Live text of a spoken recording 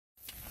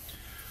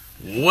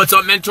What's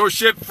up,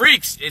 mentorship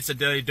freaks? It's a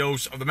daily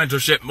dose of the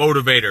Mentorship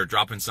Motivator,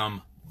 dropping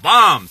some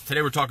bombs.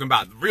 Today we're talking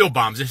about real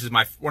bombs. This is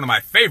one of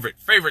my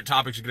favorite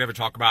topics you could ever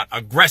talk about: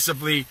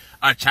 aggressively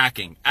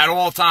attacking at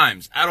all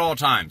times.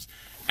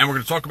 And we're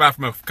going to talk about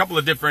from a couple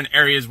of different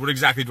areas. What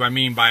exactly do I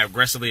mean by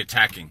aggressively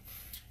attacking?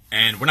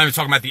 And we're not even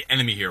talking about the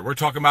enemy here. We're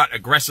talking about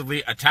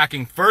aggressively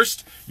attacking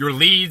first your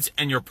leads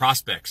and your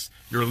prospects.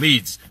 Your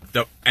leads,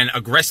 and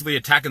aggressively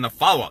attacking the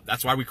follow-up.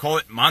 That's why we call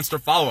it monster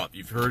follow-up.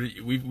 You've heard,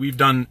 we've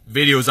done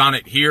videos on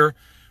it here.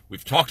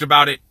 We've talked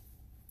about it.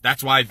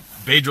 That's why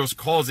Bedros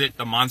calls it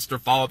the monster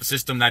follow-up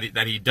system that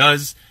he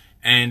does.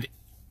 And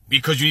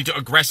because you need to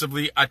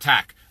aggressively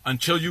attack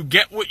until you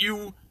get what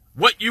you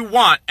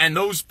want, and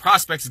those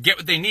prospects get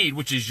what they need,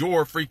 which is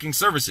your freaking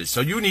services.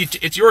 So you need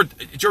to, it's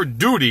your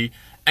duty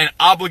and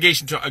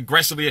obligation to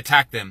aggressively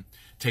attack them,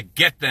 to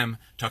get them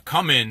to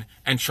come in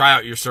and try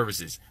out your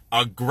services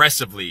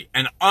aggressively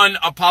and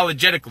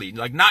unapologetically,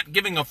 like not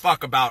giving a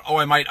fuck about, oh,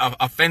 I might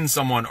offend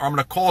someone, or I'm going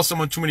to call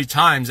someone too many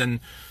times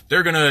and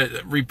they're going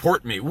to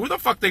report me. Who the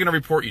fuck are they going to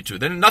report you to?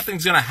 Then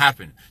nothing's going to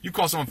happen. You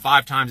call someone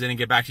 5 times, they didn't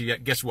get back to you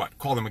yet. Guess what?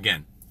 Call them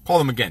again. Call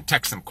them again.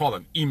 Text them. Call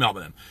them. Email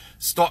them.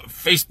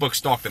 Facebook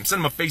stalk them.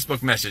 Send them a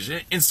Facebook message,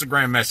 an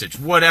Instagram message,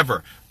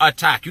 whatever.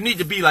 Attack. You need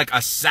to be like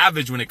a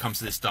savage when it comes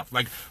to this stuff.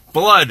 Like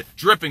blood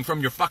dripping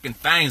from your fucking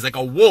fangs, like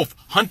a wolf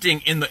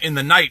hunting in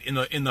the night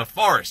in the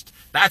forest.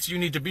 That's what you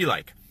need to be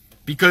like.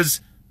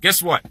 Because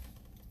guess what?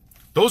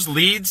 Those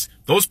leads,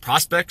 those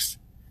prospects,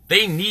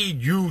 they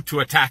need you to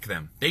attack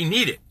them. They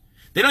need it.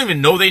 They don't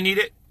even know they need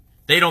it.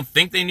 They don't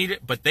think they need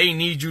it, but they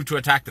need you to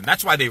attack them.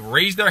 That's why they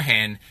raised their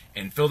hand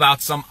and filled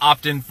out some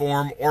opt-in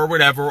form or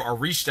whatever, or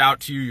reached out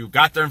to you. You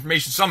got their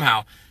information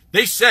somehow.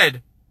 They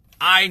said,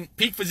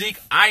 Peak Physique,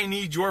 I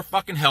need your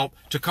fucking help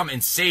to come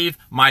and save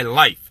my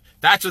life.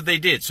 That's what they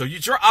did. So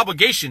it's your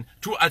obligation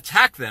to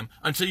attack them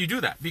until you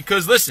do that.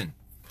 Because listen,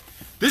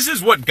 this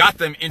is what got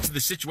them into the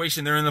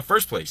situation they're in the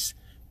first place.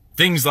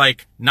 Things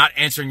like not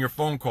answering your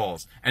phone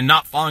calls and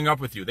not following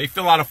up with you. They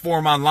fill out a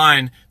form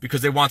online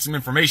because they want some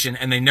information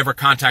and they never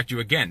contact you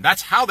again.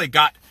 That's how they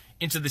got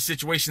into the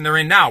situation they're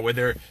in now,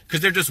 because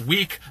they're just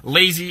weak,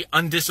 lazy,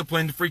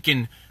 undisciplined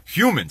freaking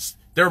humans.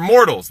 They're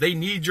mortals. They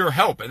need your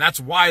help. And that's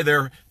why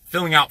they're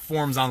filling out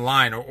forms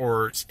online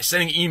or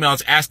sending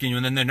emails asking you,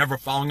 and then they're never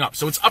following up.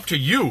 So it's up to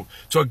you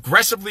to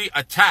aggressively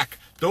attack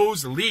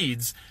those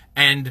leads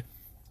and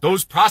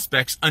those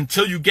prospects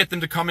until you get them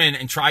to come in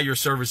and try your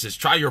services,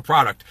 try your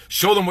product,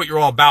 show them what you're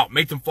all about,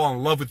 make them fall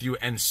in love with you,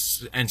 and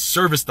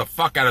service the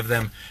fuck out of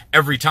them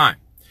every time.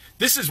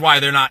 This is why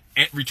they're not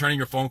returning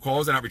your phone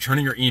calls, they're not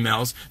returning your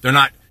emails, they're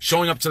not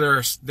showing up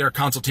to their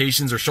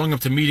consultations or showing up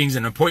to meetings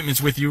and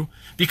appointments with you,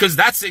 because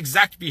that's the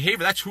exact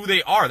behavior. That's who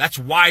they are. That's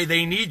why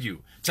they need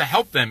you, to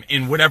help them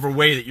in whatever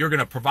way that you're going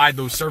to provide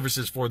those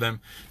services for them,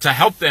 to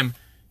help them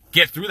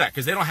get through that,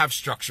 because they don't have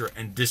structure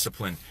and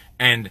discipline,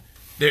 and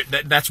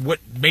that's what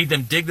made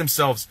them dig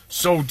themselves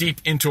so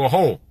deep into a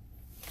hole.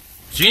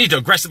 So you need to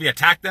aggressively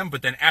attack them,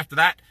 but then after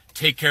that,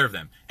 take care of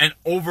them and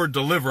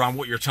over-deliver on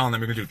what you're telling them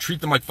you're going to do. Treat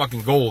them like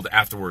fucking gold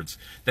afterwards.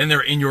 Then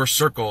they're in your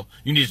circle.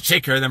 You need to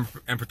take care of them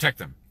and protect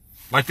them.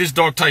 Like this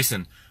dog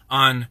Tyson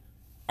on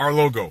our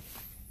logo.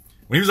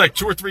 When he was like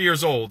 2 or 3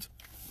 years old,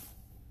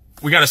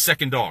 we got a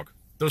second dog.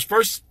 Those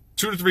first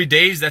 2 to 3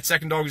 days that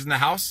second dog was in the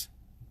house,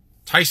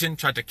 Tyson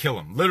tried to kill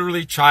him.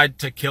 Literally tried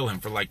to kill him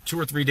for like 2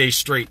 or 3 days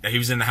straight that he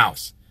was in the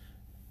house.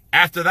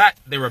 After that,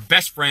 they were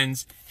best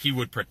friends. He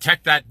would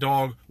protect that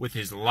dog with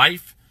his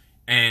life,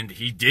 and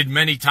he did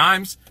many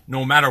times.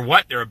 No matter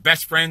what, they were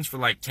best friends for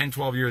like 10,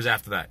 12 years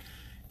after that.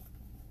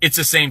 It's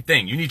the same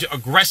thing. You need to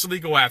aggressively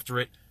go after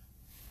it.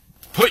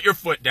 Put your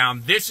foot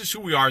down. This is who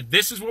we are.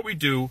 This is what we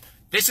do.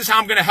 This is how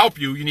I'm going to help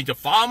you. You need to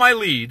follow my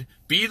lead.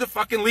 Be the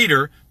fucking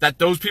leader that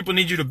those people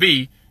need you to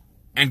be,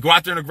 and go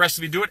out there and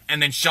aggressively do it,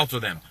 and then shelter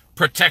them.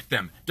 Protect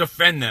them,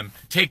 defend them,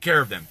 take care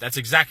of them. That's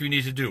exactly what you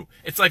need to do.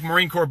 It's like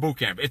Marine Corps boot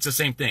camp. It's the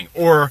same thing.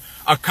 Or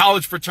a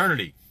college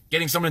fraternity,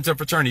 getting someone into a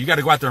fraternity. You got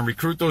to go out there and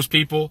recruit those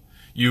people.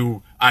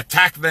 You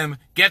attack them,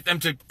 get them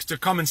to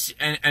come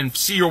and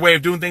see your way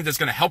of doing things that's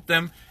going to help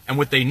them and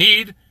what they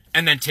need,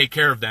 and then take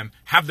care of them,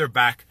 have their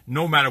back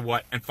no matter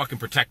what, and fucking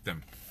protect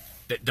them.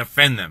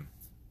 Defend them.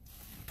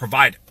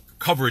 Provide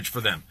coverage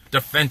for them.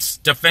 Defense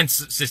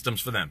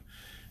systems for them.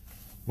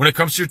 When it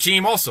comes to your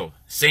team also,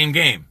 same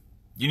game.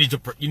 You need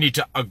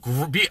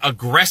to be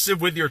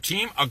aggressive with your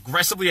team,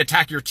 aggressively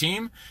attack your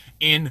team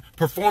in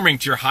performing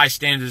to your high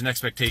standards and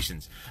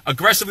expectations.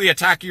 Aggressively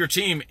attack your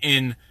team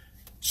in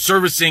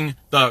servicing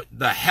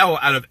the hell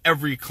out of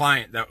every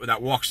client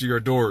that walks through your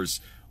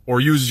doors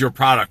or uses your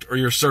product or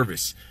your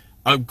service.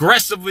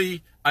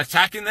 Aggressively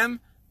attacking them,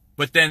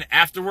 but then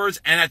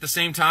afterwards and at the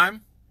same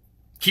time,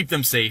 keep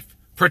them safe,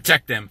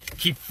 protect them,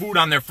 keep food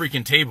on their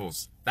freaking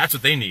tables. That's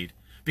what they need.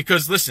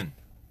 Because listen,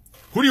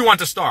 who do you want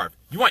to starve?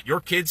 You want your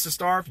kids to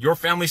starve? Your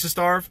families to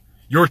starve?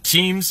 Your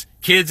teams,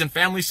 kids, and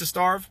families to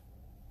starve?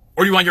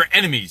 Or do you want your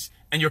enemies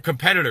and your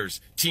competitors,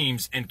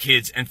 teams, and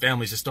kids, and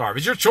families to starve?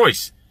 It's your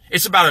choice.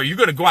 It's about, are you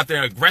going to go out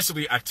there and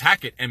aggressively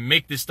attack it and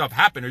make this stuff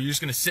happen? Or are you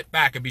just going to sit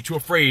back and be too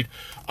afraid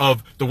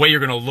of the way you're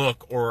going to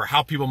look or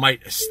how people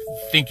might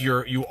think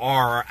you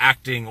are or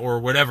acting or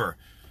whatever?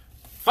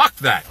 Fuck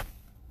that.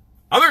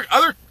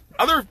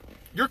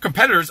 Your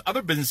competitors,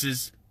 other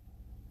businesses,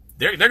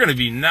 they're going to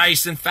be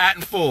nice and fat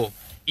and full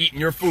eating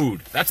your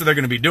food. That's what they're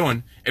going to be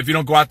doing if you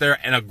don't go out there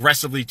and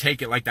aggressively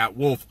take it like that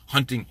wolf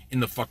hunting in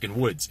the fucking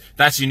woods.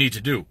 That's what you need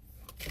to do.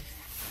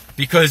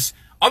 Because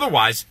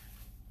otherwise,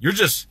 you're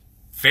just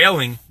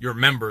failing your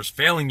members,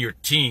 failing your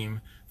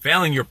team,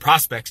 failing your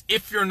prospects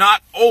if you're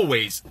not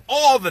always,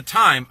 all the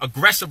time,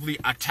 aggressively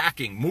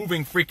attacking,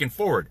 moving freaking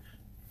forward.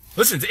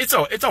 Listen, it's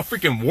a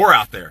freaking war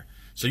out there.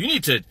 So you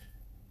need to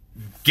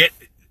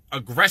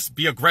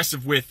be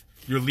aggressive with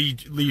your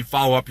lead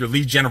follow-up, your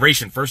lead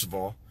generation, first of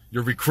all,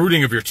 your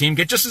recruiting of your team.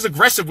 Get just as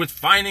aggressive with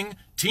finding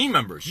team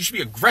members. You should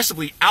be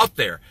aggressively out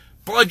there,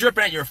 blood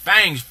dripping at your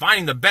fangs,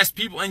 finding the best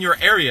people in your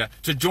area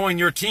to join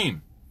your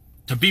team,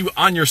 to be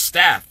on your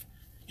staff.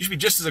 You should be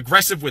just as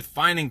aggressive with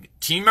finding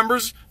team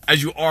members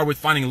as you are with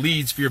finding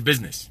leads for your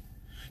business.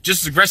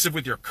 Just as aggressive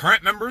with your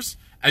current members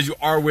as you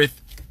are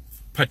with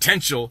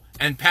potential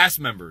and past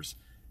members.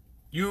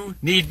 You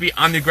need to be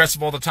on the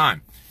aggressive all the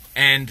time.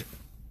 And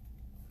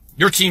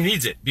your team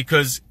needs it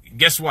because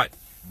guess what?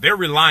 They're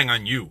relying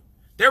on you.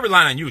 They're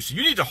relying on you. So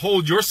you need to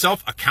hold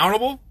yourself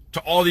accountable to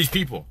all these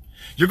people.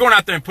 You're going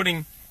out there and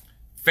putting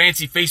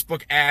fancy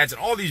Facebook ads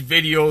and all these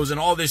videos and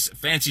all this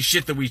fancy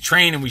shit that we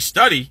train and we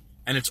study,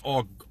 and it's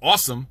all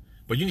awesome,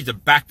 but you need to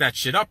back that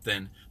shit up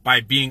then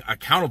by being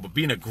accountable,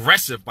 being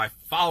aggressive, by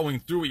following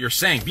through what you're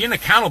saying, being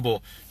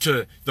accountable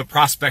to the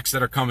prospects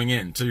that are coming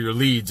in, to your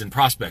leads and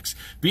prospects,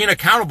 being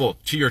accountable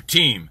to your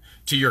team,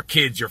 to your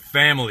kids, your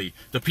family,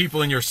 the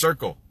people in your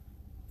circle.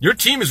 Your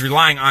team is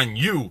relying on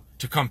you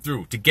to come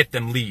through, to get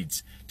them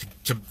leads,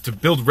 to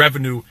build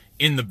revenue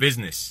in the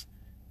business.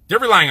 They're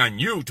relying on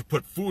you to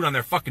put food on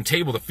their fucking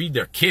table, to feed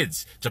their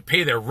kids, to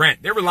pay their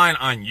rent. They're relying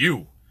on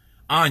you.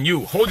 On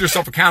you. Hold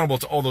yourself accountable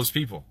to all those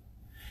people.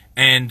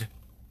 And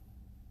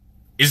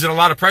is it a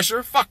lot of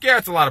pressure? Fuck yeah,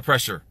 it's a lot of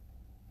pressure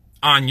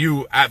on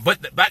you.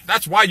 But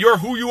that's why you're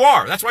who you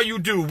are. That's why you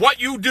do what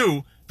you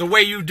do the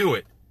way you do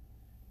it.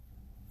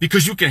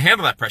 Because you can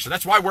handle that pressure.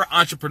 That's why we're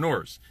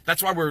entrepreneurs.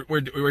 That's why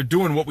we're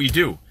doing what we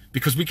do.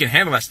 Because we can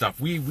handle that stuff.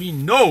 We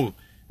know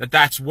that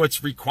that's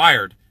what's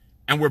required.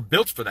 And we're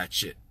built for that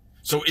shit.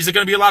 So is it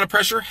going to be a lot of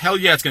pressure? Hell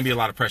yeah, it's going to be a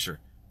lot of pressure.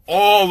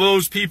 All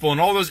those people in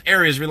all those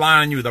areas rely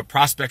on you. The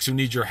prospects who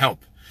need your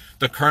help,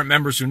 the current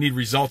members who need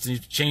results and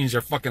need to change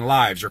their fucking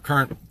lives, your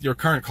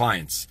current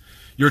clients,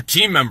 your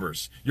team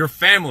members, your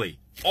family,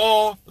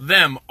 all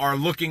them are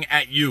looking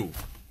at you.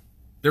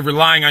 They're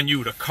relying on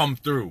you to come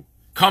through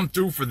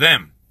for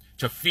them,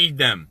 to feed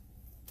them,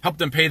 help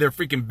them pay their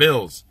freaking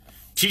bills,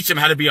 teach them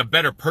how to be a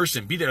better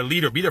person, be their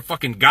leader, be their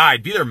fucking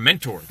guide, be their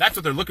mentor. That's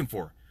what they're looking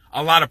for.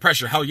 A lot of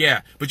pressure, hell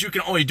yeah, but you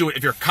can only do it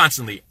if you're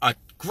constantly,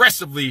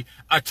 aggressively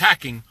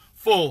attacking,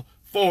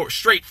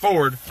 straight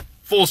forward,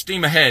 full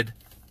steam ahead,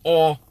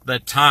 all the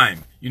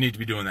time. You need to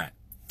be doing that.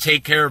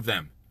 Take care of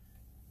them.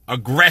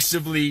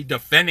 Aggressively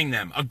defending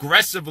them.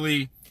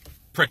 Aggressively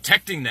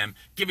protecting them.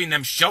 Giving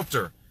them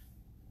shelter.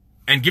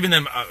 And giving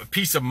them a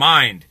peace of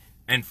mind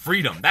and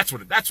freedom. That's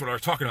what we're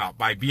talking about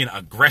by being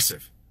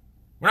aggressive.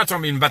 We're not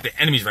talking even about the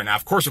enemies right now.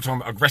 Of course we're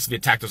talking about aggressively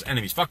attack those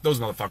enemies. Fuck those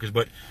motherfuckers.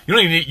 But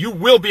you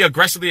will be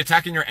aggressively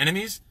attacking your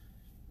enemies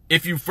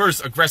if you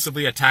first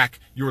aggressively attack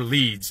your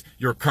leads,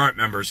 your current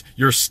members,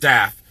 your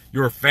staff,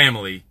 your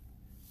family.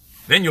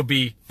 Then you'll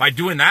be, by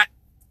doing that,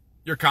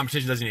 your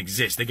competition doesn't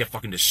exist. They get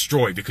fucking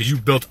destroyed because you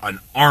built an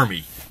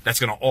army that's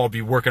going to all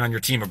be working on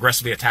your team,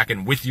 aggressively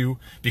attacking with you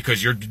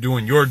because you're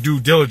doing your due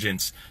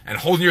diligence and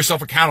holding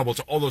yourself accountable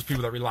to all those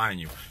people that rely on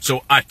you.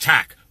 So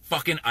attack.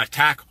 Fucking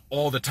attack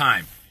all the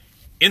time.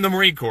 In the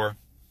Marine Corps,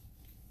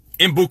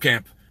 in boot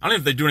camp, I don't know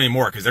if they do it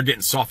anymore because they're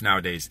getting soft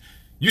nowadays.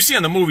 You see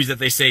on the movies that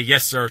they say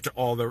yes, sir,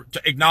 to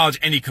acknowledge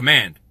any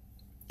command.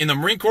 In the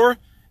Marine Corps,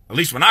 at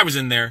least when I was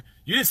in there,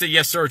 you didn't say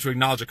yes, sir, to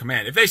acknowledge a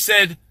command. If they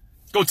said,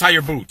 go tie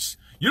your boots,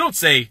 you don't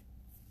say,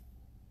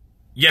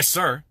 yes,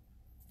 sir.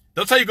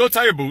 They'll tell you, go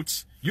tie your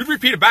boots. You'd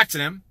repeat it back to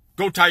them.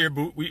 Go tie your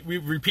boot. We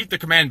repeat the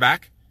command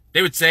back.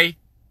 They would say,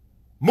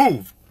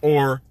 move,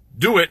 or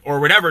do it, or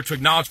whatever, to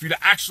acknowledge for you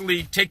to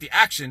actually take the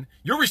action.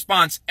 Your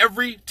response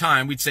every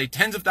time, we'd say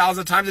tens of thousands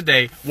of times a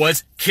day,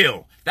 was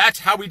kill. That's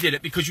how we did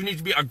it, because you need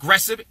to be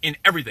aggressive in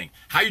everything.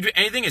 How you do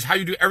anything is how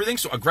you do everything.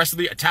 So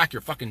aggressively attack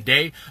your fucking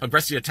day,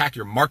 aggressively attack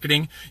your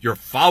marketing, your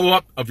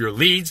follow-up of your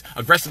leads,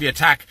 aggressively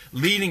attack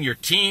leading your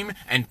team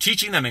and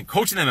teaching them and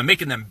coaching them and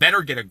making them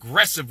better. Get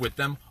aggressive with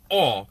them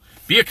all.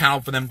 Be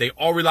accountable for them. They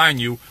all rely on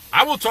you.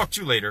 I will talk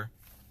to you later.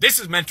 This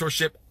is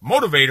Mentorship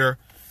Motivator.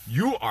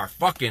 You are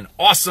fucking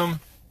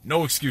awesome.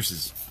 No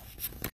excuses.